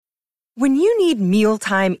When you need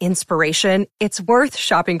mealtime inspiration, it's worth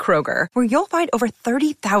shopping Kroger, where you'll find over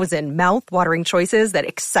 30,000 mouth-watering choices that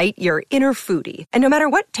excite your inner foodie. And no matter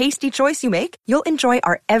what tasty choice you make, you'll enjoy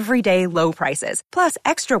our everyday low prices, plus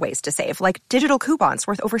extra ways to save, like digital coupons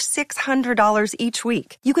worth over $600 each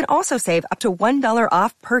week. You can also save up to $1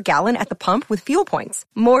 off per gallon at the pump with fuel points.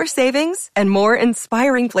 More savings and more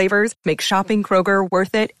inspiring flavors make shopping Kroger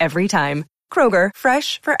worth it every time. Kroger,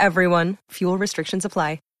 fresh for everyone. Fuel restrictions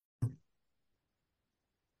apply.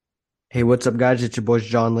 Hey, what's up, guys? It's your boys,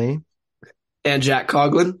 John Lee. And Jack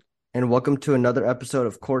Coughlin. And welcome to another episode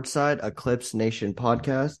of Courtside, a Clips Nation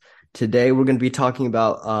podcast. Today, we're going to be talking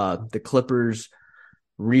about the Clippers'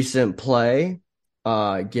 recent play,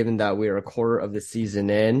 given that we are a quarter of the season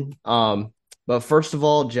in. But first of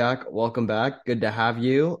all, Jack, welcome back. Good to have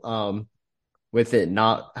you. With it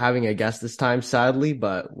not having a guest this time, sadly,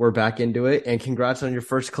 but we're back into it. And congrats on your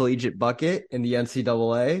first collegiate bucket in the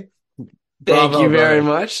NCAA. Thank you very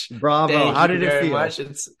much. Bravo. How did it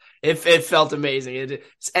feel? It felt amazing.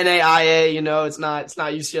 It's NAIA, it's not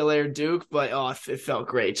UCLA or Duke, but it felt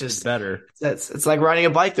great. Just better. It's like riding a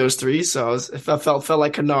bike, those three. So it felt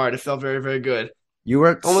like Kennard. It felt very, very good. You were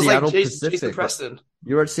at almost Seattle like Pacific. Jason Preston.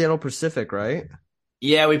 You were at Seattle Pacific, right?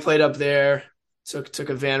 Yeah, we played up there. Took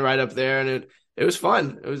a van ride up there, and it was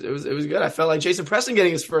fun. It was good. I felt like Jason Preston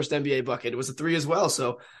getting his first NBA bucket. It was a three as well.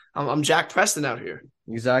 So I'm Jack Preston out here.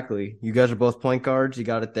 Exactly. You guys are both point guards. You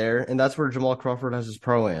got it there. And that's where Jamal Crawford has his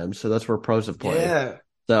pro-am. So that's where pros have played. Yeah.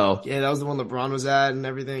 So yeah, that was the one LeBron was at and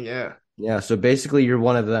everything. Yeah. Yeah. So basically you're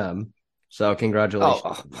one of them. So congratulations.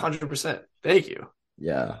 Oh, 100%. Thank you.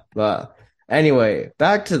 Yeah. But anyway,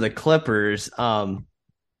 back to the Clippers.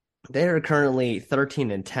 They are currently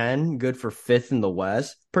 13-10, good for fifth in the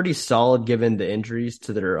West. Pretty solid given the injuries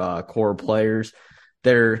to their core players.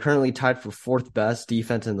 They're currently tied for fourth best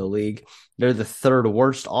defense in the league. They're the third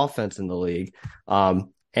worst offense in the league.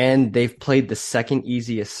 And they've played the second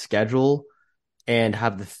easiest schedule and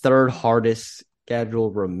have the third hardest schedule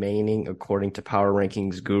remaining, according to Power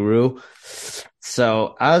Rankings Guru.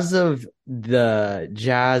 So as of the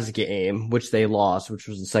Jazz game, which they lost, which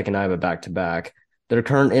was the second night of a back-to-back, their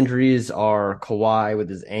current injuries are Kawhi with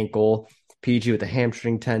his ankle, PG with a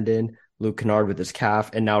hamstring tendon, Luke Kennard with his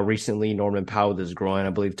calf, and now recently Norman Powell with his groin.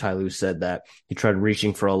 I believe Ty Lue said that he tried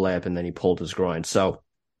reaching for a layup and then he pulled his groin. So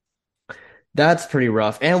that's pretty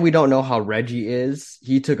rough. And we don't know how Reggie is.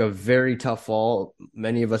 He took a very tough fall.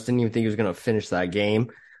 Many of us didn't even think he was going to finish that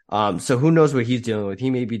game. So who knows what he's dealing with.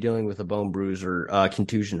 He may be dealing with a bone bruise or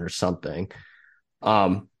contusion or something.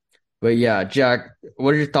 But yeah, Jack,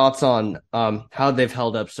 what are your thoughts on how they've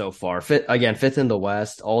held up so far? Fifth in the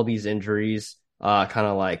West, all these injuries. Kind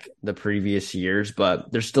of like the previous years,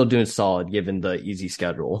 but they're still doing solid given the easy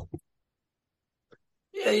schedule.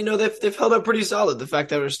 Yeah, they've held up pretty solid. The fact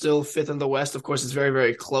that we're still fifth in the West, of course, is very,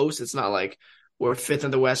 very close. It's not like we're fifth in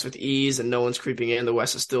the West with ease and no one's creeping in. The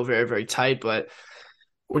West is still very, very tight, but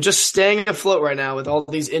we're just staying afloat right now with all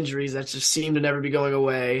these injuries that just seem to never be going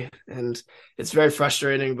away, and it's very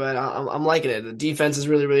frustrating. But I'm liking it. The defense has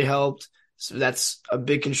really, really helped. So that's a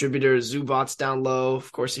big contributor. Zubac's down low.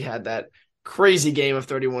 Of course, he had that crazy game of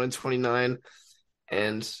 31 and 29.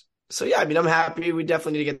 And so, yeah, I'm happy. We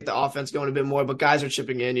definitely need to get the offense going a bit more, but guys are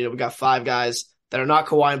chipping in. We got 5 guys that are not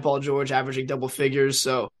Kawhi and Paul George averaging double figures.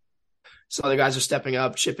 So some other guys are stepping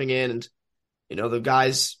up, chipping in. And, the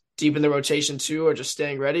guys deep in the rotation too are just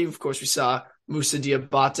staying ready. Of course, we saw Moussa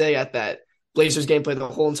Diabate at that Blazers game play the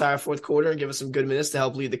whole entire fourth quarter and give us some good minutes to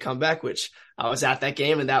help lead the comeback, which I was at that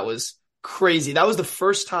game, and that was crazy. That was the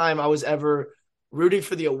first time I was ever rooting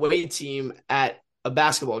for the away team at a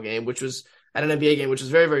basketball game, which was at an NBA game, which was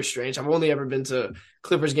very, very strange. I've only ever been to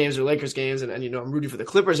Clippers games or Lakers games, and I'm rooting for the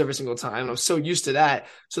Clippers every single time. And I'm so used to that.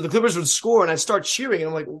 So the Clippers would score, and I'd start cheering, and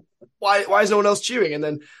I'm like, why is no one else cheering? And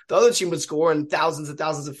then the other team would score, and thousands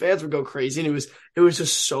of fans would go crazy. And it was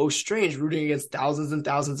just so strange rooting against thousands and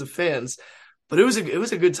thousands of fans. But it was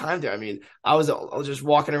a good time there. I was just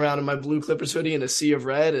walking around in my blue Clippers hoodie in a sea of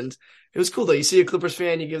red, and it was cool though. You see a Clippers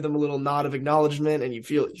fan, you give them a little nod of acknowledgement, and you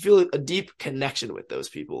feel a deep connection with those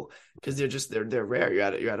people because they're rare.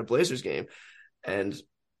 You're at a Blazers game,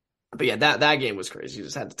 but yeah, that game was crazy. You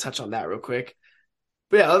just had to touch on that real quick.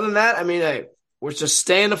 But yeah, other than that, we're just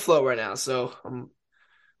staying afloat right now. So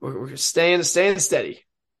we're staying steady.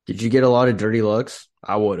 Did you get a lot of dirty looks?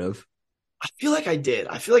 I would have. I feel like I did.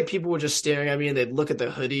 I feel like people were just staring at me and they'd look at the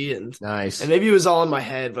hoodie and nice. And maybe it was all in my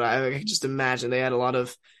head, but I could just imagine they had a lot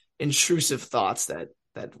of intrusive thoughts that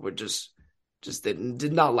were just they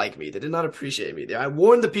did not like me. They did not appreciate me. I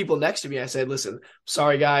warned the people next to me. I said, "Listen,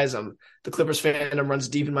 sorry guys, I'm the Clippers fandom runs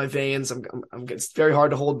deep in my veins. It's very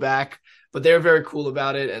hard to hold back." But they were very cool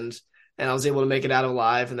about it, and and I was able to make it out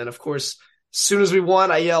alive. And then, of course, as soon as we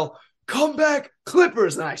won, I yell, "Come back,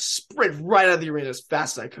 Clippers!" And I sprint right out of the arena as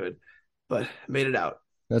fast as I could, but made it out.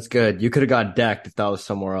 That's good. You could have got decked if that was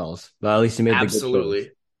somewhere else, but at least you made the good choice.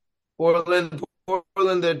 Absolutely. Portland,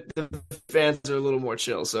 the fans are a little more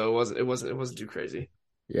chill, so it wasn't too crazy.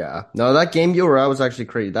 Yeah. No, that game you were at was actually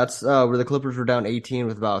crazy. That's where the Clippers were down 18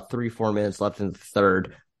 with about 3-4 minutes left in the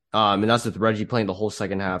third. And that's with Reggie playing the whole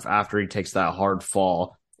second half after he takes that hard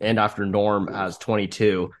fall and after Norm has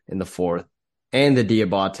 22 in the fourth and the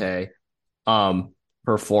Diabate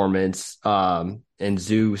performance and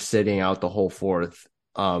Zoo sitting out the whole fourth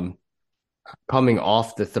coming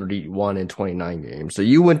off the 31-29 game. So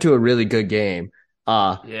you went to a really good game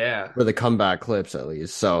Yeah. for the comeback Clips at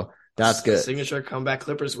least. So that's good. Signature comeback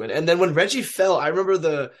Clippers win. And then when Reggie fell, I remember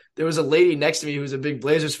there was a lady next to me who was a big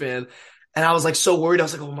Blazers fan. And I was like so worried. I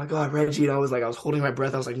was like, "Oh my God, Reggie." And I was holding my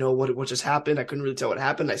breath. I was like, "No, what just happened?" I couldn't really tell what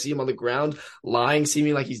happened. I see him on the ground lying,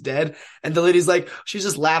 seeming like he's dead. And the lady's like, she's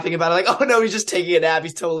just laughing about it. Like, "Oh no, he's just taking a nap.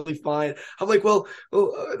 He's totally fine." I'm like, well,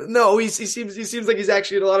 no, he seems like he's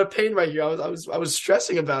actually in a lot of pain right here. I was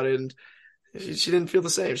stressing about it. And she didn't feel the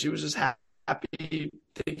same. She was just happy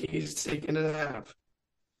thinking he's taking a nap.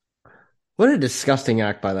 What a disgusting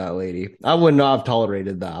act by that lady. I would not have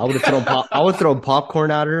tolerated that. I would have thrown popcorn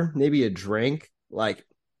at her, maybe a drink. Like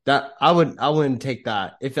that I wouldn't take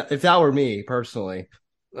that if that were me personally.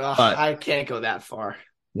 Ugh, But I can't go that far.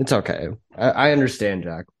 it's okay. I understand,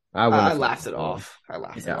 Jack. I wouldn't laughed it off. I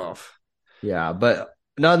laughed it Yeah. off. Yeah, but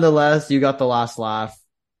nonetheless, you got the last laugh.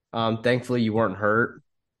 Thankfully you weren't hurt.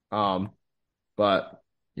 But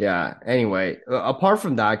yeah, anyway, apart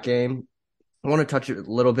from that game, I want to touch a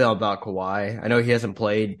little bit about Kawhi. I know he hasn't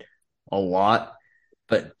played a lot,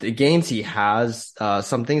 but the games he has,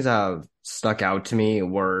 some things that have stuck out to me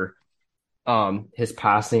were his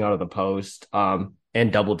passing out of the post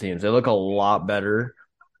and double teams. They look a lot better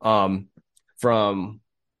from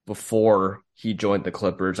before he joined the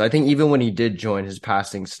Clippers. I think even when he did join, his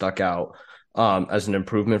passing stuck out as an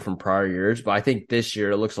improvement from prior years. But I think this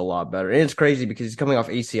year it looks a lot better. And it's crazy because he's coming off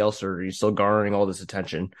ACL surgery, he's still garnering all this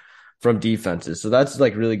attention from defenses. So that's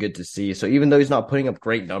like really good to see. So even though he's not putting up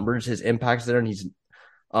great numbers, his impact's there and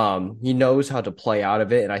he knows how to play out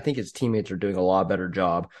of it. And I think his teammates are doing a lot better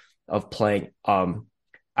job of playing out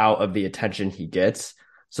of the attention he gets.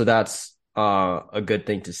 So that's a good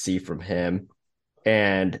thing to see from him.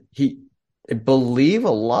 And I believe a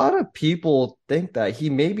lot of people think that he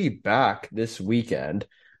may be back this weekend.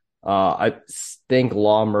 I think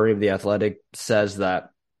Law Murray of The Athletic says that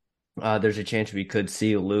there's a chance we could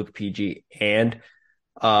see Luke, PG, and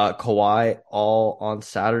Kawhi all on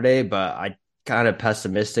Saturday, but I kind of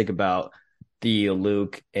pessimistic about the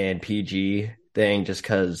Luke and PG thing just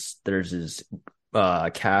because there's his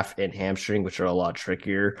calf and hamstring, which are a lot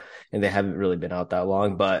trickier, and they haven't really been out that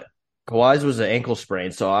long. But Kawhi's was an ankle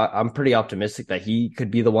sprain, so I'm pretty optimistic that he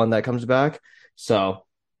could be the one that comes back. So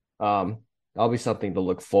that'll be something to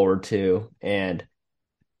look forward to. And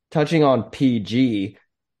touching on PG,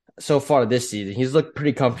 so far this season, he's looked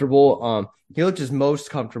pretty comfortable. He looked his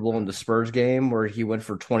most comfortable in the Spurs game where he went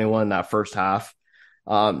for 21 in that first half.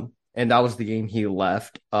 And that was the game he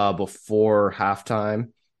left before halftime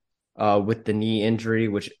with the knee injury,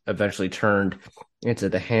 which eventually turned into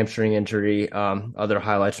the hamstring injury. Other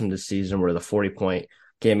highlights from this season were the 40-point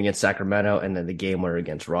game against Sacramento and then the game winner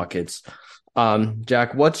against Rockets.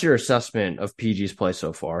 Jack, what's your assessment of PG's play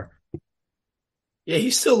so far? Yeah,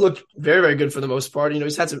 he still looked very, very good for the most part.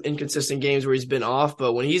 He's had some inconsistent games where he's been off,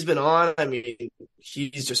 but when he's been on, I mean,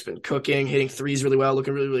 he's just been cooking, hitting threes really well,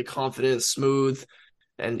 looking really, really confident, smooth,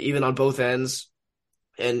 and even on both ends.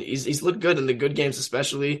 And he's looked good in the good games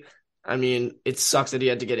especially. I mean, it sucks that he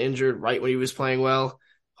had to get injured right when he was playing well.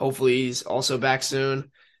 Hopefully he's also back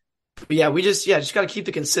soon. But yeah, just got to keep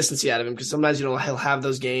the consistency out of him because sometimes, he'll have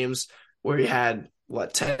those games where he had,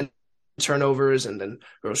 10 turnovers and then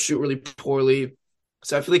he'll shoot really poorly.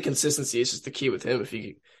 So I feel like consistency is just the key with him.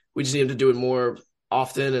 We just need him to do it more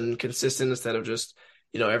often and consistent instead of just,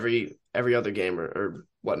 every other game or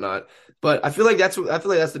whatnot. But I feel like that's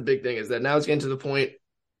the big thing is that now it's getting to the point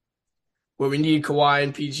where we need Kawhi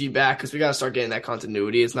and PG back because we got to start getting that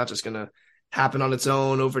continuity. It's not just going to happen on its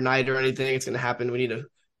own overnight or anything. It's going to happen. We need a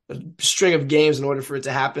string of games in order for it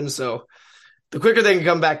to happen. So the quicker they can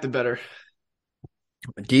come back, the better.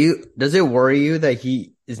 Does it worry you that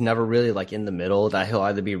he is never really like in the middle, that he'll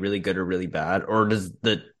either be really good or really bad? Or does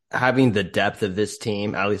having the depth of this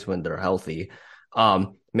team, at least when they're healthy,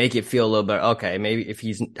 make it feel a little bit, okay, maybe if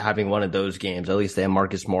he's having one of those games, at least they have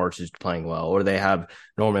Marcus Morris who's playing well, or they have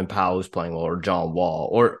Norman Powell who's playing well, or John Wall,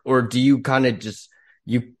 or do you kind of just,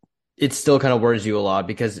 it still kind of worries you a lot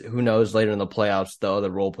because who knows later in the playoffs, the other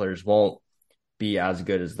role players won't be as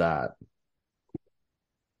good as that.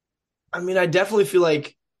 I mean, I definitely feel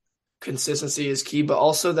like consistency is key, but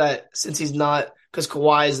also that since he's not, because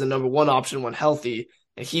Kawhi is the number one option when healthy,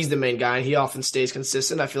 and he's the main guy, and he often stays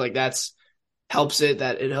consistent. I feel like that's helps it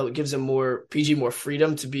that it gives him more PG more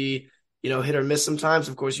freedom to be, hit or miss sometimes.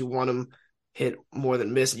 Of course, you want him hit more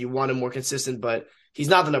than miss, and you want him more consistent, but he's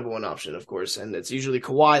not the number one option, of course. And it's usually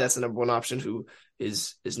Kawhi that's the number one option who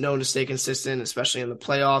is known to stay consistent, especially in the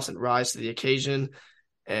playoffs and rise to the occasion.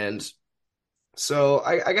 And so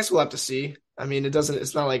I guess we'll have to see. I mean,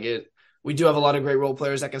 it's not like it. We do have a lot of great role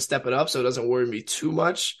players that can step it up, so it doesn't worry me too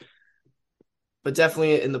much. But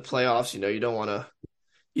definitely in the playoffs, you don't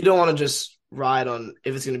want to just ride on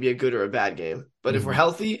if it's going to be a good or a bad game. But if we're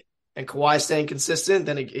healthy and Kawhi staying consistent,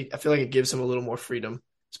 then I feel like it gives him a little more freedom,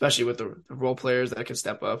 especially with the role players that can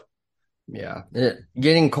step up. Yeah.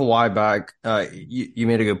 Getting Kawhi back, you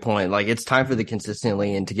made a good point. Like, it's time for the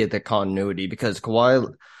consistency and to get the continuity because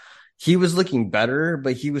Kawhi, he was looking better,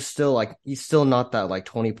 but he's still not that like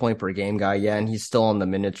 20 point per game guy yet, and he's still on the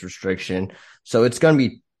minutes restriction. So it's gonna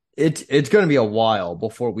be a while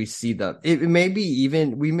before we see we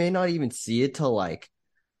may not even see it till like,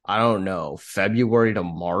 I don't know, February to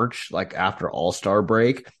March, like after All-Star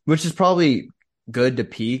break, which is probably good to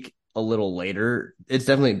peak a little later. It's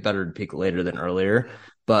definitely better to peak later than earlier,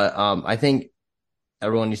 but I think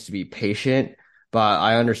everyone needs to be patient. But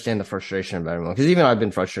I understand the frustration of everyone because even I've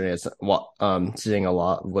been frustrated seeing a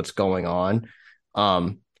lot of what's going on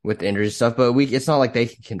with injury stuff. But it's not like they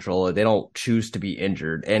can control it. They don't choose to be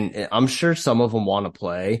injured, and I'm sure some of them want to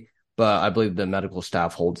play, but I believe the medical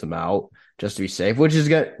staff holds them out just to be safe, which is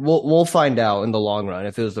good. We'll find out in the long run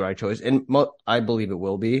if it was the right choice, and I believe it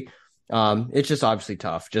will be. It's just obviously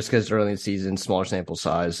tough just because early in the season, smaller sample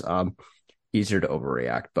size, easier to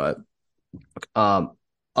overreact, but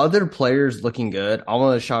other players looking good. I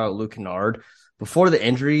want to shout out Luke Kennard. Before the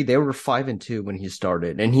injury, they were 5-2 when he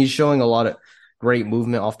started, and he's showing a lot of great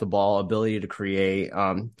movement off the ball, ability to create.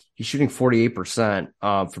 He's shooting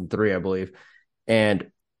 48% from three, I believe, and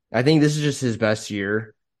I think this is just his best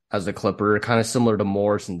year as a Clipper, kind of similar to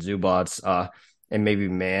Morris and Zubats, and maybe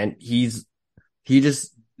Mann. His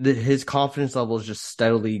confidence level has just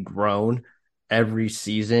steadily grown every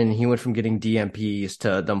season. He went from getting DMPs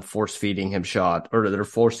to them force feeding him shot, or they're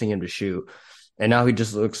forcing him to shoot. And now he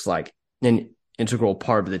just looks like an integral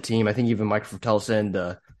part of the team. I think even Mike Fratello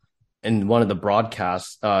said in one of the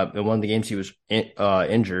broadcasts, in one of the games he was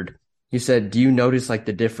injured, he said, do you notice like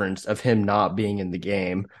the difference of him not being in the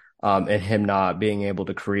game, and him not being able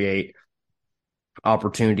to create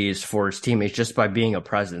opportunities for his teammates just by being a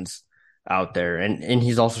presence out there? And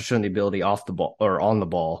he's also shown the ability off the ball or on the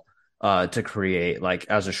ball to create, like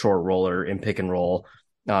as a short roller in pick and roll.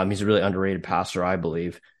 He's a really underrated passer, I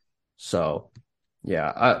believe. So,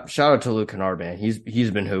 yeah, shout out to Luke Kennard, man.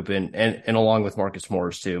 He's been hooping, and along with Marcus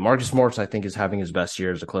Morris too. Marcus Morris, I think, is having his best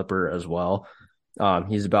year as a Clipper as well.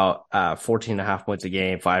 He's about 14.5 points a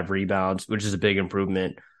game, 5 rebounds, which is a big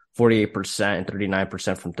improvement. 48% and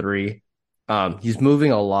 39% from three. He's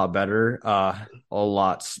moving a lot better, a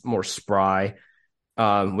lot more spry,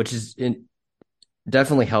 which is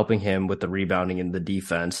definitely helping him with the rebounding and the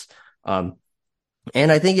defense. And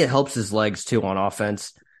I think it helps his legs too on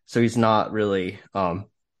offense. So he's not really,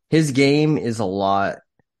 his game is a lot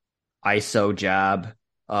ISO jab,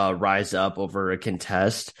 rise up over a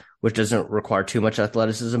contest, which doesn't require too much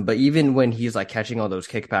athleticism. But even when he's like catching all those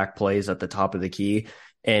kickback plays at the top of the key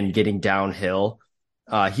and getting downhill,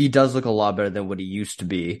 he does look a lot better than what he used to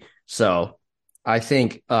be. So I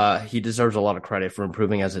think he deserves a lot of credit for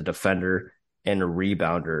improving as a defender and a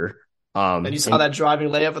rebounder. And you saw that driving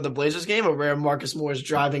layup at the Blazers game, a rare Marcus Morris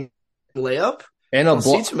driving layup. And I don't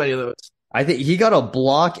see too many of those. I think he got a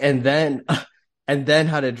block and then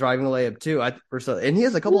had a driving layup too. And he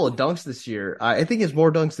has a couple of dunks this year. I think he has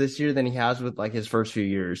more dunks this year than he has with like his first few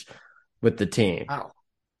years with the team. Wow.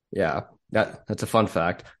 Yeah, that's a fun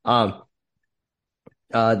fact. The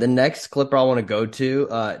next Clipper I want to go to,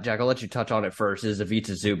 Jack, I'll let you touch on it first, is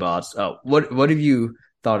Ivica Zubac. What have you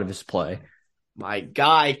thought of his play? My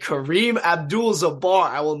guy, Kareem Abdul-Jabbar.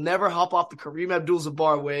 I will never hop off the Kareem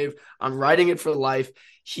Abdul-Jabbar wave. I'm riding it for life.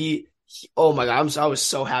 He oh my God, I was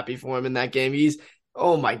so happy for him in that game.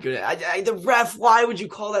 Oh my goodness. The ref, why would you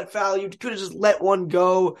call that foul? You could have just let one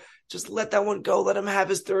go. Just let that one go. Let him have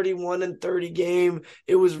his 31 and 30 game.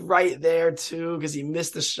 It was right there too, because he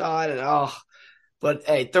missed the shot. But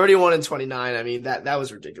hey, 31 and 29. I mean, that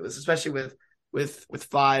was ridiculous, especially with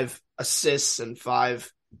 5 assists and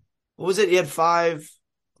 5. What was it? He had 5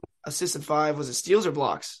 assists and 5. Was it steals or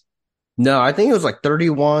blocks? No, I think it was like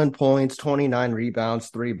 31 points, 29 rebounds,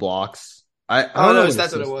 3 blocks. I Oh don't know no, what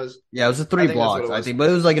that's what it assist. was. Yeah, it was a I three think that's what blocks, it I was. think, but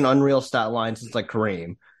it was like an unreal stat line since like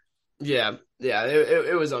Kareem. Yeah, yeah,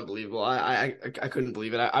 it was unbelievable. I couldn't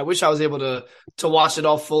believe it. I wish I was able to watch it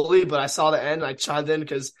all fully, but I saw the end and I chimed in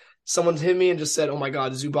because someone hit me and just said, "Oh my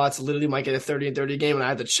God, Zubats literally might get a 30 and 30 game," and I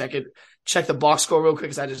had to check the box score real quick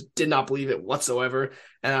because I just did not believe it whatsoever.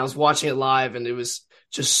 And I was watching it live, and it was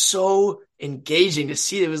just so engaging to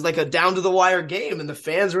see. It was like a down to the wire game, and the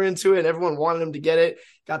fans were into it, and everyone wanted him to get it.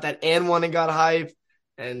 Got that and one and got hype.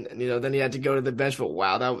 And then he had to go to the bench. But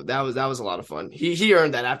wow, that was a lot of fun. He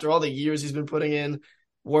earned that after all the years he's been putting in,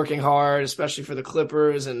 working hard, especially for the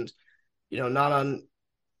Clippers, and not on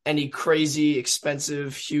any crazy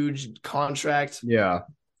expensive huge contract. Yeah.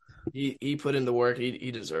 He put in the work.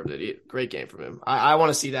 He deserved it. Great game from him. I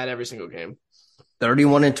want to see that every single game.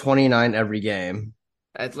 31 and 29 every game.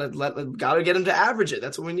 Gotta get him to average it.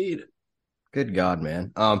 That's what we need. Good God,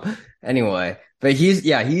 man. Anyway, but he's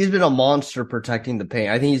been a monster protecting the paint.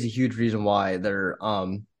 I think he's a huge reason why they're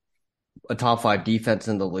a top 5 defense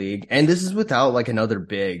in the league. And this is without like another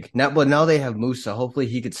big. Now they have Musa. Hopefully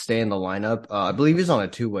he could stay in the lineup. I believe he's on a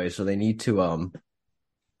 2-way, so they need to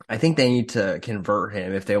I think they need to convert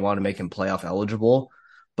him if they want to make him playoff eligible.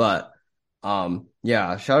 But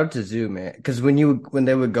yeah, shout out to Zoo, man. Because when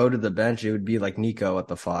they would go to the bench, it would be like Nico at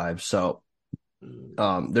the 5. So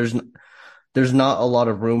there's not a lot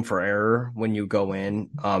of room for error when you go in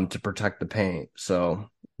to protect the paint. So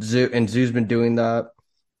Zoo's been doing that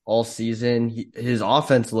all season. His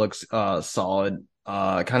offense looks solid,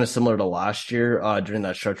 kind of similar to last year during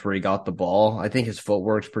that stretch where he got the ball. I think his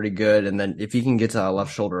footwork's pretty good, and then if he can get to that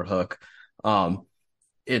left shoulder hook,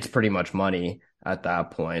 it's pretty much money at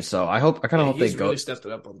that point. So I kind of hope they he's go. really stepped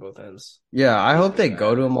it up on both ends. Yeah, I He's hope they been go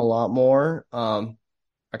bad. to him a lot more.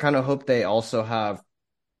 I kind of hope they also have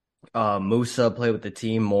Musa play with the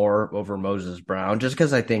team more over Moses Brown, just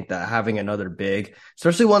because I think that having another big,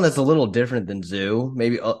 especially one that's a little different than Zoo,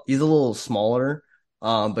 maybe he's a little smaller,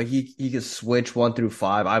 but he can switch 1 through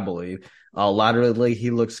 5, I believe. Laterally, he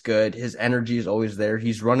looks good. His energy is always there.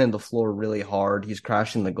 He's running the floor really hard. He's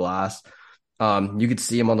crashing the glass. You could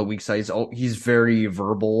see him on the weak side. He's very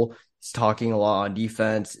verbal. He's talking a lot on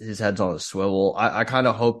defense. His head's on a swivel. I kind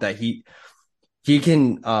of hope that he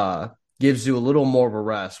can gives you a little more of a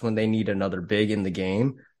rest when they need another big in the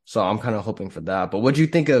game. So I'm kind of hoping for that. But what do you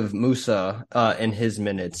think of Musa in his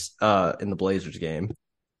minutes in the Blazers game?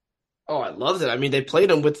 Oh, I loved it. I mean, they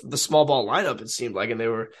played him with the small ball lineup, it seemed like, and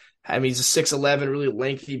he's a 6'11", really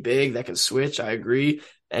lengthy big that can switch. I agree.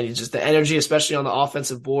 And he's just the energy, especially on the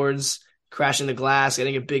offensive boards, crashing the glass,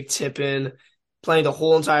 getting a big tip in, playing the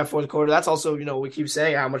whole entire fourth quarter. That's also, we keep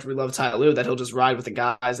saying how much we love Ty Lue, that he'll just ride with the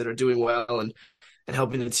guys that are doing well and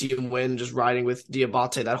helping the team win, just riding with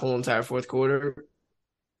Diabate that whole entire fourth quarter.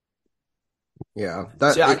 Yeah,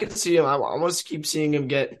 So yeah, I can see him. I want to keep seeing him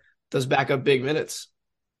get those backup big minutes.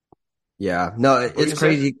 yeah. No, What were you it's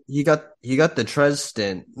gonna say? crazy. He got the Trez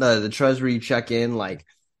stint, the Trez where you check in like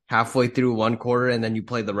halfway through one quarter and then you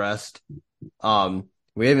play the rest.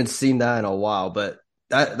 We haven't seen that in a while, but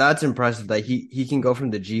that's impressive that he can go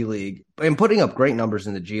from the G League and putting up great numbers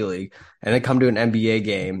in the G League and then come to an NBA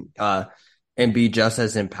game and be just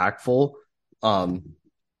as impactful.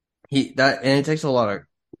 It takes a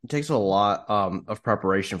lot of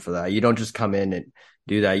preparation for that. You don't just come in and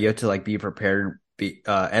do that. You have to like be prepared,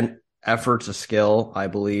 and effort's a skill, I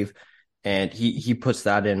believe, and he puts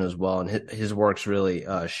that in as well, and his work's really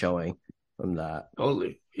showing from that.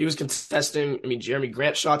 Totally. He was contesting, Jeremy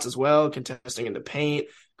Grant shots as well, contesting in the paint,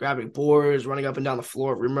 grabbing boards, running up and down the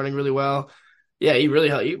floor, rim running really well. Yeah,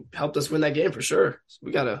 he helped us win that game for sure. So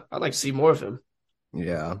I'd like to see more of him.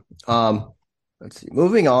 Yeah. Let's see.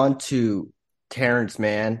 Moving on to Terrence,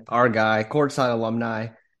 man, our guy, courtside alumni.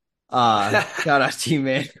 Shout out to you,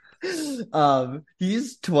 man.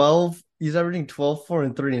 He's averaging 12, 4,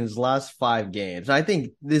 and 3 in his last 5 games. I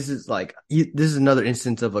think this is another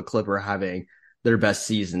instance of a Clipper having their best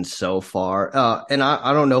season so far. And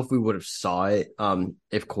I don't know if we would have saw it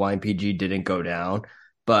if Kawhi and PG didn't go down,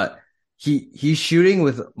 but he's shooting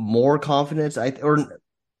with more confidence, or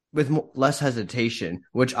with less hesitation,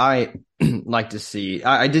 which I like to see.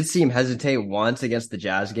 I did see him hesitate once against the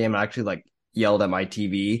Jazz game. I actually like yelled at my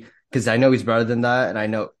TV because I know he's better than that, and I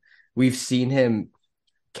know we've seen him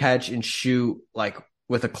catch and shoot like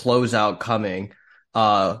with a closeout coming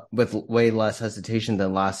with way less hesitation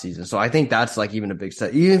than last season. So I think that's like even a big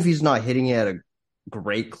step. Even if he's not hitting it at a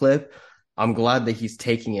great clip, I'm glad that he's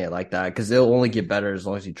taking it like that because it'll only get better as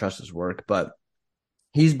long as he trusts his work. But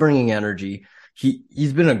he's bringing energy.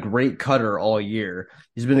 He's been a great cutter all year.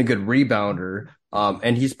 He's been a good rebounder.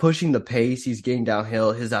 And he's pushing the pace. He's getting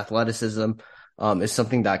downhill. His athleticism is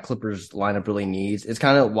something that Clippers lineup really needs. It's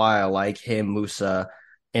kind of why I like him, Musa,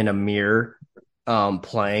 and Amir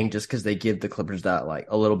playing, just because they give the Clippers that like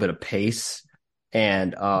a little bit of pace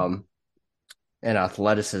and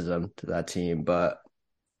athleticism to that team. But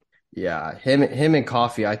yeah, him and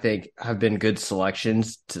Coffee, I think, have been good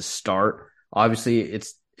selections to start. Obviously,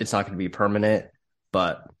 it's not going to be permanent,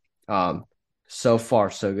 but so far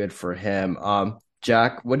so good for him.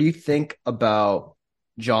 Jack, what do you think about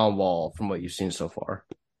John Wall from what you've seen so far?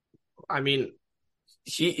 I mean,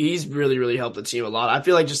 he's really, really helped the team a lot. I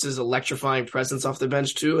feel like just his electrifying presence off the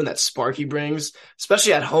bench too, and that spark he brings,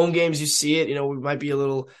 especially at home games, you see it. We might be a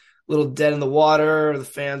little dead in the water, or the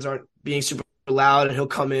fans aren't being super loud, and he'll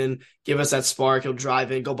come in, give us that spark. He'll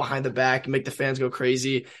drive in, go behind the back, and make the fans go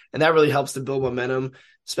crazy, and that really helps to build momentum,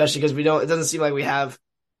 especially because it doesn't seem like we have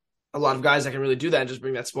a lot of guys that can really do that and just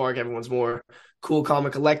bring that spark. Everyone's more cool, calm,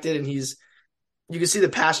 and collected, and you can see the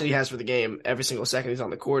passion he has for the game every single second he's on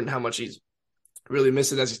the court, and how much he's really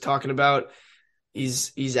missed it, as he's talking about.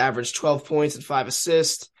 He's averaged 12 points and 5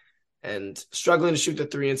 assists, and struggling to shoot the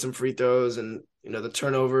three and some free throws, and the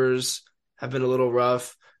turnovers have been a little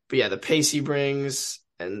rough. But yeah, the pace he brings,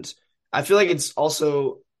 and I feel like it's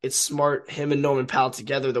smart, him and Norman Powell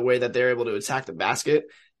together, the way that they're able to attack the basket.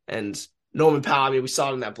 And Norman Powell, I mean, we saw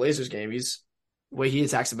it in that Blazers game. The way he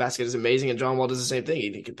attacks the basket is amazing, and John Wall does the same thing.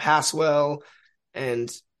 He can pass well,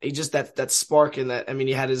 and he just that spark in that. I mean,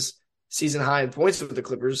 he had his season high in points with the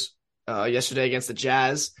Clippers yesterday against the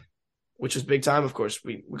Jazz, which was big time. Of course,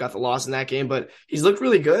 we got the loss in that game, but he's looked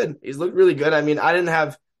really good. I mean, I didn't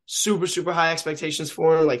have super, super high expectations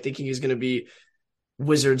for him, like thinking he's going to be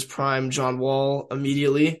Wizards prime John Wall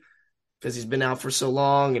immediately, because he's been out for so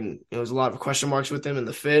long, and there's a lot of question marks with him and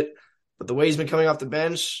the fit. But the way he's been coming off the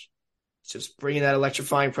bench, just bringing that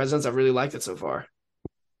electrifying presence, I've really liked it so far.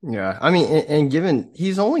 Yeah, I mean, and given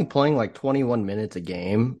he's only playing like 21 minutes a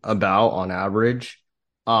game about on average,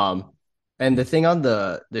 and the thing on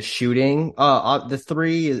the shooting, the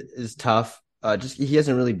three is tough. Just he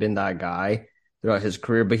hasn't really been that guy throughout his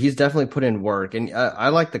career, but he's definitely put in work, and I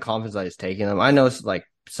like the confidence that he's taking them. I know it's like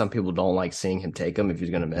some people don't like seeing him take them if he's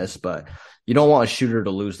going to miss, but you don't want a shooter to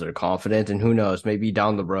lose their confidence. And who knows, maybe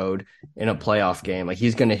down the road in a playoff game, like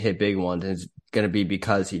he's going to hit big ones, and it's going to be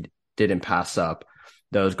because he didn't pass up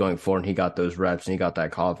those going forward, and he got those reps and he got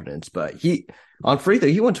that confidence. But on free throw,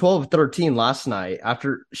 he went 12 of 13 last night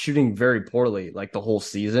after shooting very poorly like the whole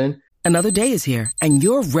season. Another day is here, and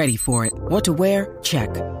you're ready for it. What to wear? Check.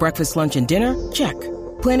 Breakfast, lunch, and dinner? Check.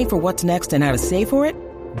 Planning for what's next and how to save for it?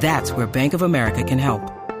 That's where Bank of America can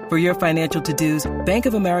help. For your financial to-dos, Bank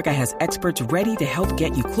of America has experts ready to help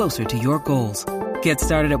get you closer to your goals. Get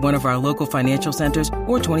started at one of our local financial centers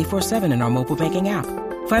or 24/7 in our mobile banking app.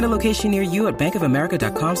 Find a location near you at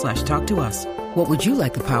bankofamerica.com/talktous. What would you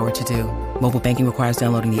like the power to do? Mobile banking requires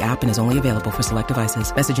downloading the app and is only available for select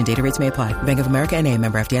devices. Message and data rates may apply. Bank of America N.A.,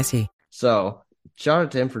 member FDIC. So shout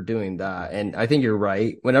out to him for doing that. And I think you're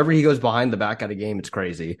right. Whenever he goes behind the back at a game, it's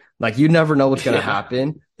crazy. Like you never know what's going to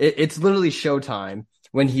happen. It's literally showtime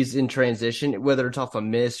when he's in transition, whether it's off a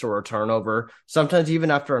miss or a turnover. Sometimes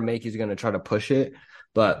even after a make, he's going to try to push it.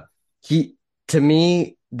 But to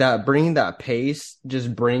me, that bringing that pace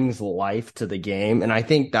just brings life to the game. And I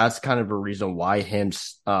think that's kind of a reason why him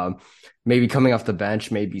maybe coming off the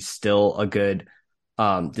bench may be still a good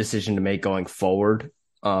decision to make going forward.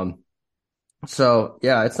 So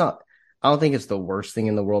yeah, I don't think it's the worst thing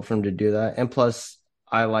in the world for him to do that. And plus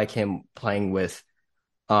I like him playing with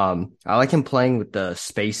the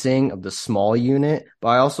spacing of the small unit,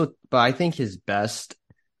 but I think his best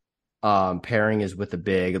pairing is with a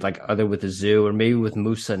big, like either with a Zoo or maybe with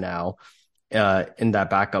Musa now in that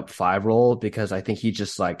backup 5 role, because I think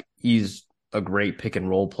he's a great pick and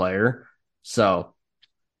roll player. So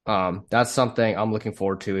that's something I'm looking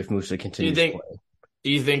forward to if Musa continues to play.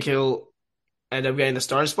 Do you think he'll end up getting the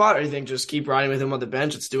starting spot, or do you think just keep riding with him on the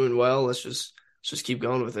bench? It's doing well. Let's just keep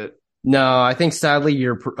going with it. No, I think sadly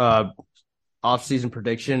your off-season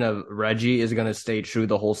prediction of Reggie is going to stay true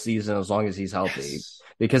the whole season as long as he's healthy. Yes.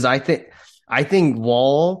 Because I think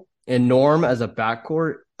Wall and Norm as a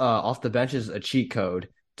backcourt off the bench is a cheat code,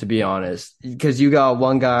 to be honest. Because you got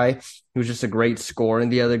one guy who's just a great scorer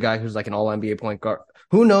and the other guy who's like an all-NBA point guard.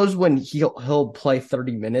 Who knows when he'll play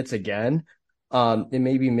 30 minutes again? It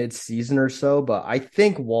may be mid-season or so, but I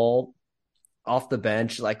think Wall off the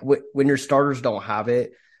bench, like when your starters don't have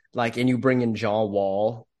it, like, and you bring in John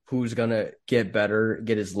Wall, who's going to get better,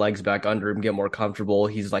 get his legs back under him, get more comfortable.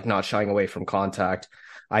 He's like not shying away from contact.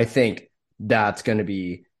 I think that's going to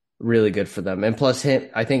be really good for them. And plus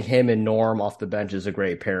I think him and Norm off the bench is a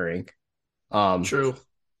great pairing. True.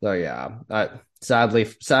 So yeah,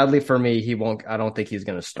 sadly for me, he won't. I don't think he's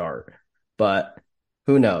going to start, but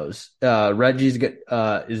who knows?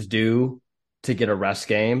 Is due to get a rest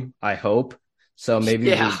game, I hope. So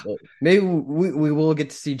Yeah. maybe we will get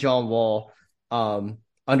to see John Wall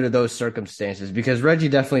under those circumstances, because Reggie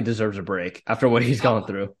definitely deserves a break after what he's gone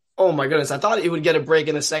through. Oh my goodness. I thought he would get a break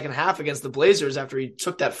in the second half against the Blazers after he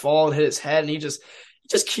took that fall and hit his head, and he just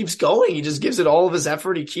keeps going. He just gives it all of his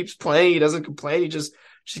effort. He keeps playing. He doesn't complain. He just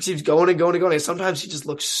keeps going and going and going. And sometimes he just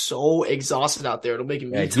looks so exhausted out there. It'll make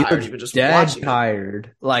me tired even just watching.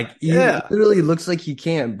 Tired. Like he literally looks like he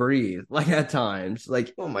can't breathe. Like at times.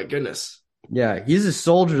 Like, oh my goodness. Yeah, he's a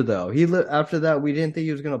soldier though. After that, we didn't think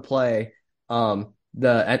he was gonna play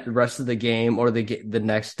the rest of the game or the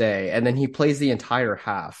next day, and then he plays the entire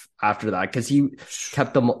half after that because he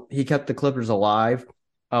kept the Clippers alive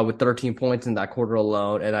with 13 points in that quarter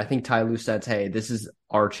alone. And I think Ty Lue said, "Hey, this is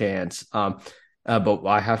our chance." But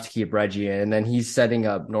I have to keep Reggie in. And then he's setting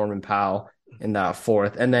up Norman Powell in that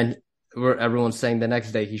fourth. And then everyone's saying the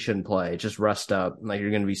next day he shouldn't play. Just rest up. Like, you're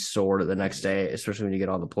going to be sore the next day, especially when you get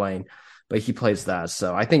on the plane. But he plays that.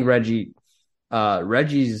 So I think Reggie's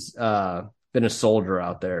been a soldier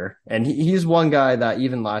out there. And he's one guy that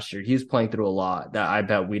even last year, he was playing through a lot that I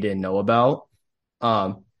bet we didn't know about.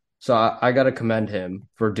 So I got to commend him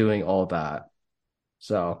for doing all that.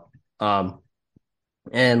 So,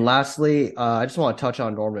 and lastly, I just want to touch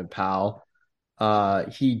on Norman Powell.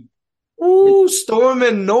 Stormin'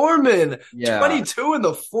 Norman, 22 in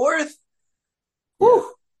the fourth.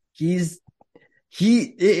 Woo. It's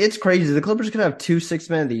crazy. The Clippers could have 2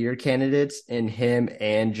 6-man of the year candidates in him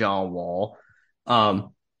and John Wall,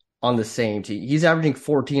 on the same team. He's averaging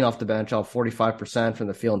 14 off the bench, off 45% from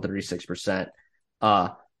the field and 36%,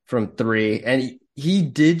 from three. And he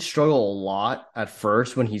did struggle a lot at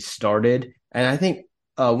first when he started. And I think,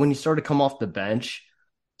 when he started to come off the bench,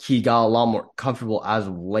 he got a lot more comfortable as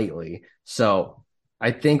of lately. So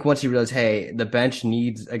I think once he realized, hey, the bench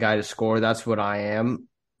needs a guy to score, that's what I am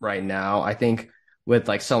right now. I think with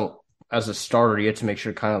as a starter, you have to make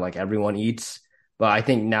sure kind of like everyone eats. But I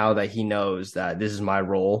think now that he knows that this is my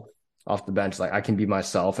role off the bench, like I can be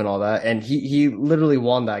myself and all that. And he literally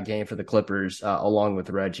won that game for the Clippers along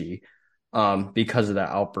with Reggie because of that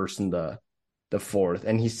outburst in the fourth.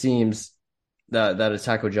 And he seems that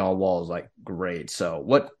attack with John Wall is like great.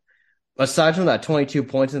 So aside from that 22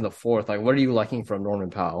 points in the fourth, like what are you liking from Norman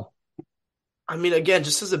Powell? I mean, again,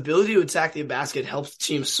 just his ability to attack the basket helps the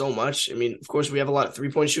team so much. I mean, of course, we have a lot of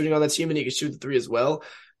three-point shooting on that team, and he can shoot the three as well.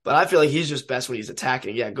 But I feel like he's just best when he's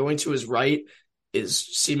attacking. Yeah, going to his right is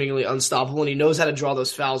seemingly unstoppable, and he knows how to draw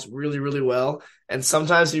those fouls really, really well. And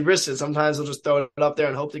sometimes he risks it. Sometimes he'll just throw it up there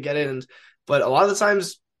and hope to get it. But a lot of the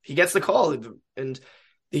times he gets the call, and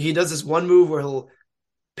he does this one move where he'll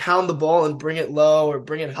pound the ball and bring it low or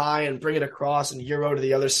bring it high and bring it across and Euro to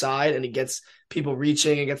the other side, and he gets people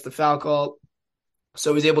reaching and gets the foul call.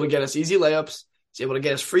 So he's able to get us easy layups. He's able to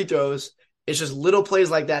get us free throws. It's just little plays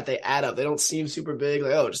like that. They add up. They don't seem super big,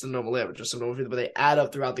 like, oh, just a normal layup, just a normal free throw, but they add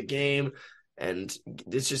up throughout the game. And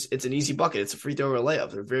it's an easy bucket. It's a free throw or a layup.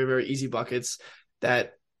 They're very, very easy buckets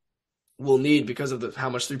that we'll need because of how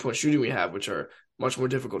much three-point shooting we have, which are much more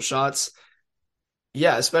difficult shots.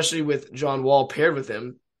 Yeah, especially with John Wall paired with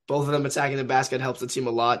him, both of them attacking the basket helps the team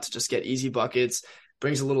a lot to just get easy buckets,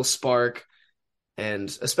 brings a little spark.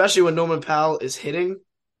 And especially when Norman Powell is hitting,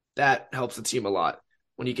 that helps the team a lot.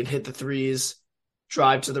 When he can hit the threes,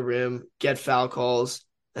 drive to the rim, get foul calls,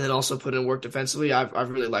 and then also put in work defensively,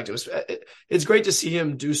 I've really liked him. It's great to see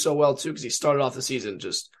him do so well, too, because he started off the season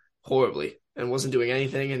just horribly and wasn't doing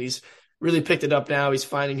anything, and he's really picked it up now. He's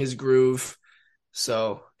finding his groove.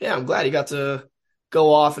 So, yeah, I'm glad he got to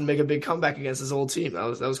go off and make a big comeback against his old team. That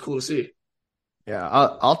was cool to see. Yeah,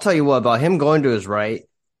 I'll tell you what, about him going to his right,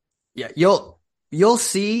 yeah, you'll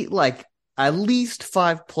see like at least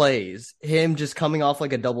 5 plays, him just coming off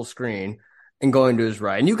like a double screen and going to his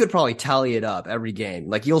right. And you could probably tally it up every game.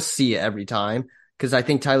 Like you'll see it every time because I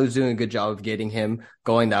think Tyler's doing a good job of getting him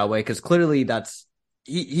going that way because clearly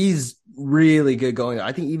he's really good going.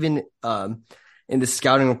 I think even in the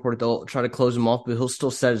scouting report, they'll try to close him off, but he'll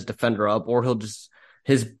still set his defender up or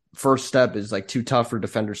his first step is like too tough for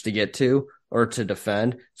defenders to get to or to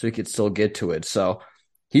defend, so he could still get to it. So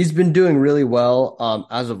he's been doing really well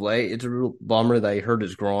as of late. It's a real bummer that he hurt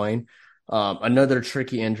his groin. Another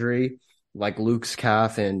tricky injury like Luke's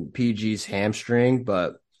calf and PG's hamstring,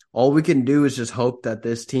 but all we can do is just hope that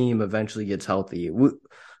this team eventually gets healthy.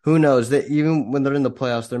 Who knows? That even when they're in the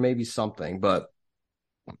playoffs, there may be something, but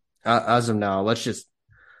as of now, let's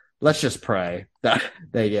just pray that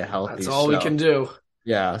they get healthy. That's all we can do.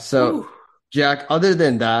 Yeah. So Jack, other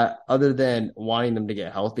than that, other than wanting them to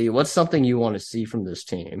get healthy, what's something you want to see from this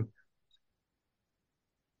team?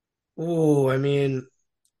 Oh, I mean,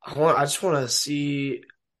 I just want to see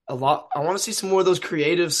a lot. I want to see some more of those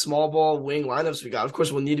creative small ball wing lineups we got. Of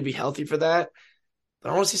course, we'll need to be healthy for that, but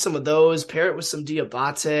I want to see some of those. Pair it with some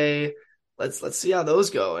Diabate. Let's see how those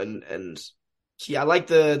go. I like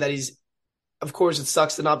that he's. Of course, it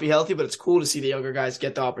sucks to not be healthy, but it's cool to see the younger guys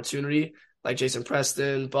get the opportunity, like Jason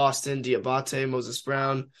Preston, Boston, Diabate, Moses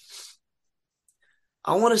Brown.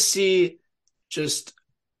 I want to see just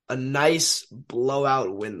a nice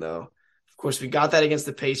blowout win, though. Of course, we got that against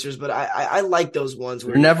the Pacers, but I like those ones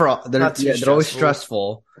where They're always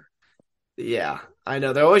stressful. Yeah, I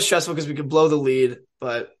know they're always stressful because we could blow the lead,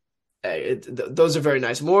 but hey, those are very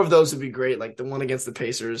nice. More of those would be great, like the one against the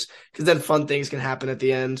Pacers, because then fun things can happen at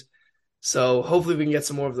the end. So hopefully we can get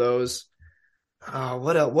some more of those.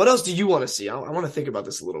 What else? What else do you want to see? I want to think about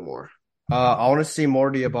this a little more. I want to see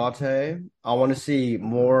more Diabate. I want to see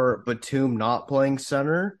more Batum not playing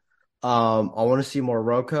center. I want to see more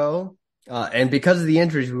Rocco. And because of the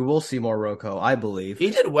injuries, we will see more Rocco, I believe.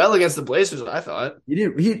 He did well against the Blazers, I thought.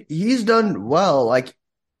 He's done well. Like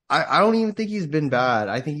I don't even think he's been bad.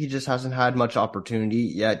 I think he just hasn't had much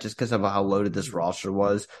opportunity yet just because of how loaded this roster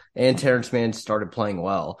was. And Terrence Mann started playing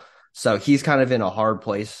well. So he's kind of in a hard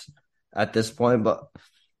place at this point. But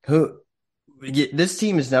this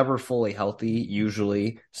team is never fully healthy,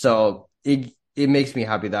 usually. So it makes me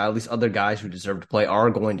happy that at least other guys who deserve to play are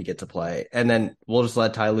going to get to play. And then we'll just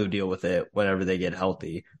let Ty Lue deal with it whenever they get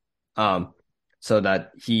healthy. So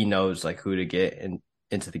that he knows like who to get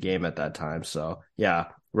into the game at that time. So yeah,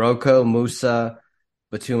 Rocco, Musa,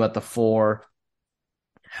 Batum at the 4,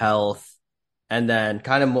 health. And then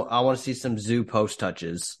kind of I want to see some Zoo post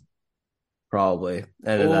touches. Probably.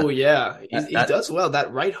 Yeah. He does well.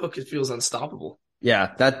 That right hook, it feels unstoppable.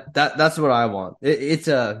 Yeah, that's what I want. It's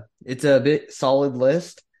a bit solid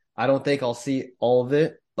list. I don't think I'll see all of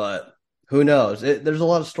it, but who knows? There's a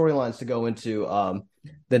lot of storylines to go into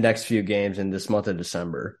the next few games in this month of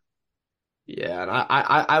December. Yeah, and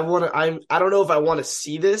I don't know if I want to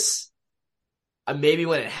see this. Maybe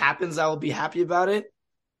when it happens, I will be happy about it.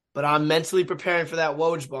 But I'm mentally preparing for that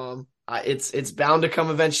Woj bomb. It's bound to come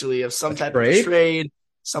eventually of some type of trade,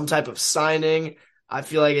 some type of signing. I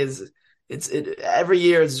feel like it's every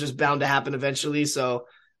year it's just bound to happen eventually. So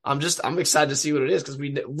I'm excited to see what it is because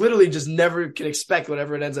we literally just never can expect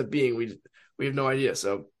whatever it ends up being. We have no idea.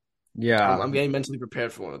 So yeah, I'm getting mentally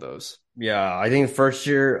prepared for one of those. Yeah, I think first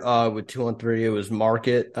year with 2-on-3 it was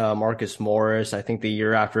Marcus Morris. I think the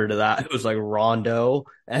year after that it was like Rondo,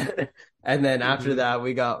 and then after that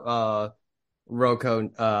we got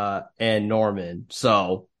Rocco and Norman.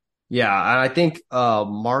 So yeah, and I think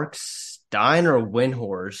Mark Stein or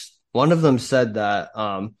Windhorst, one of them said that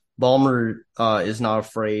Ballmer is not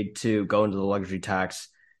afraid to go into the luxury tax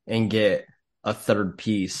and get a third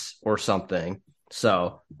piece or something.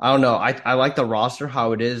 So I don't know. I like the roster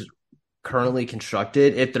how it is currently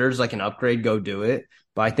constructed. If there's like an upgrade, go do it.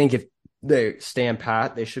 But I think if they stand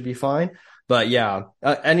pat, they should be fine. But yeah,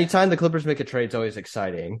 anytime the Clippers make a trade, it's always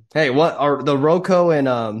exciting. Hey, what are the Rocco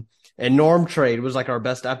and Norm trade was like our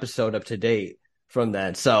best episode up to date from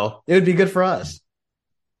then. So it would be good for us.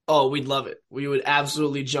 Oh, we'd love it. We would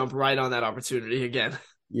absolutely jump right on that opportunity again.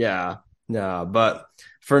 Yeah, no, but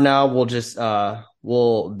for now we'll just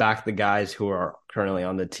we'll back the guys who are currently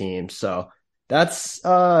on the team. So that's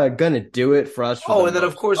gonna do it for us. And then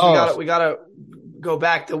of course we gotta go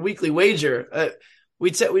back to weekly wager.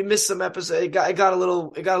 We missed some episodes. It got a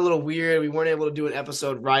little weird. We weren't able to do an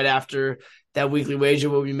episode right after that weekly wager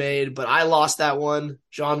will be made, but I lost that one.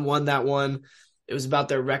 John won that one. It was about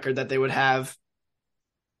their record that they would have,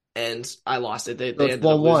 and I lost it. They ended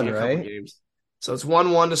up losing a couple games. So it's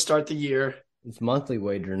 1-1 to start the year. It's monthly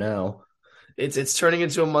wager now. It's turning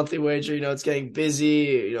into a monthly wager. You know, it's getting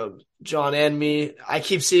busy. You know, John and me. I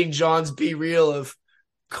keep seeing John's Be Real of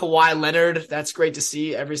Kawhi Leonard. That's great to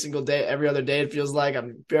see every single day, every other day. It feels like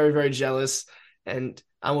I'm very, very jealous. And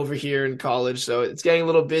I'm over here in college, so it's getting a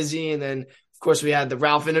little busy. And then, of course, we had the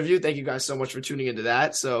Ralph interview. Thank you guys so much for tuning into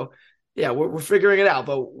that. So, yeah, we're figuring it out,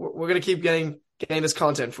 but we're gonna keep getting this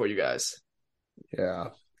content for you guys. Yeah.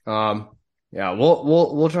 Yeah.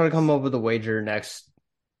 We'll try to come up with a wager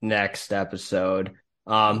next episode.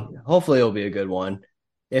 Hopefully it'll be a good one.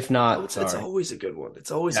 If not, it's always a good one.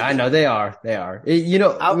 It's always. Yeah, I know they are. You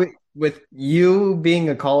know, with you being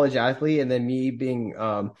a college athlete and then me being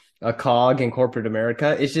a cog in corporate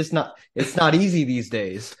America, it's not easy these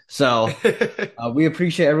days. So we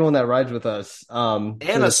appreciate everyone that rides with us. And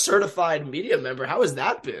a certified media member. How has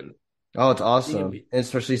that been? Oh, it's awesome. And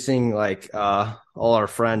especially seeing like all our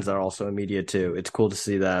friends that are also in media too. It's cool to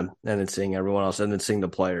see them and then seeing everyone else and then seeing the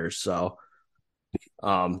players. So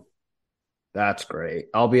um that's great.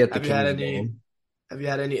 I'll be at the Kings game. Have you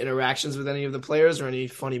had any interactions with any of the players or any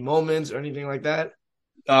funny moments or anything like that?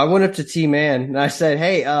 I went up to T-Man and I said,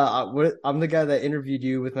 "Hey, I'm the guy that interviewed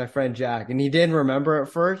you with my friend Jack," and he didn't remember at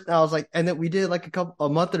first. And I was like, and then we did like a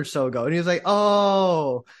month or so ago, and he was like,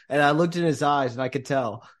 "Oh," and I looked in his eyes and I could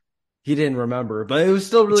tell he didn't remember, but it was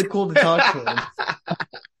still really cool to talk to him.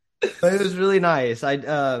 But it was really nice.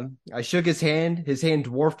 I shook his hand. His hand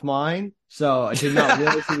dwarfed mine, so I did not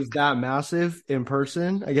realize he was that massive in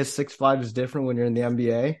person. I guess 6'5" is different when you're in the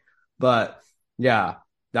NBA, but yeah,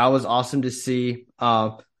 that was awesome to see.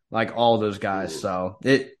 Like all those guys. So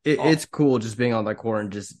it's cool just being on the court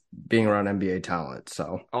and just being around NBA talent.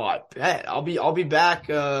 So I bet I'll be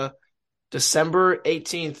back December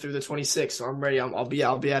 18th through the 26th. So I'm ready. I'll be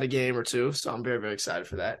at a game or two. So I'm very, very excited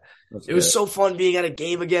for that. It was so fun being at a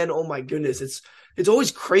game again. Oh my goodness. It's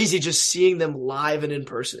always crazy just seeing them live and in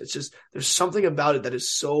person. It's just, there's something about it that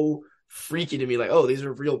is so freaky to me. Like, oh, these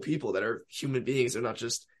are real people that are human beings. They're not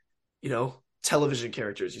just, television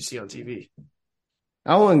characters you see on TV.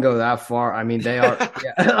 I wouldn't go that far. I mean, they are.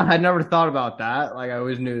 Yeah, I never thought about that. Like, I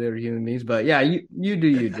always knew they were human beings, but yeah, you do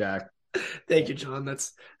you, Jack. Thank you, John.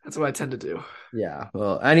 That's what I tend to do. Yeah.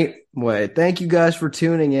 Well, anyway, thank you guys for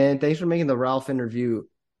tuning in. Thanks for making the Ralph interview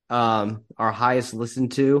our highest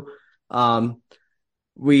listened to.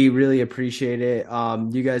 We really appreciate it.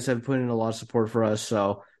 You guys have put in a lot of support for us,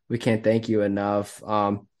 so we can't thank you enough.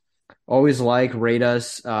 Always rate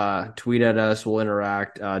us, tweet at us. We'll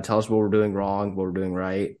interact. Tell us what we're doing wrong, what we're doing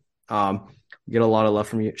right. We get a lot of love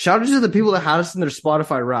from you. Shout out to the people that had us in their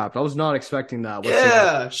Spotify Wrapped. I was not expecting that.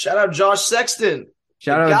 Yeah. Shout out Josh Sexton.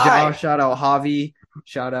 Shout out Josh. Shout out Javi.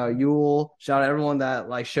 Shout out Yule. Shout out everyone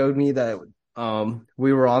that showed me that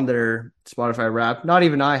we were on their Spotify Wrapped. Not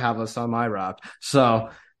even I have us on my Wrapped. So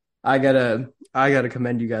I gotta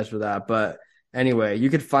commend you guys for that. But anyway, you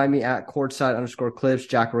could find me at courtside_clips.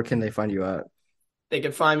 Jack, where can they find you at? They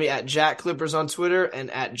can find me at Jack Clippers on Twitter and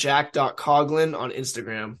at jack.coglin on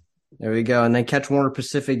Instagram. There we go. And then catch Warner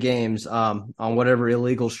Pacific games on whatever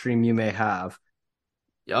illegal stream you may have.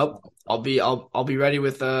 Yep. I'll be ready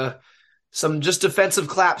with some just defensive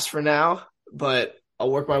claps for now, but I'll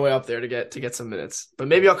work my way up there to get some minutes. But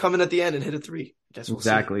maybe I'll come in at the end and hit a three.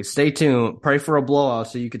 Exactly. Stay tuned. Pray for a blowout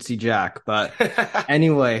so you could see Jack. But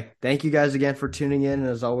anyway, thank you guys again for tuning in. And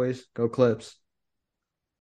as always, go Clips.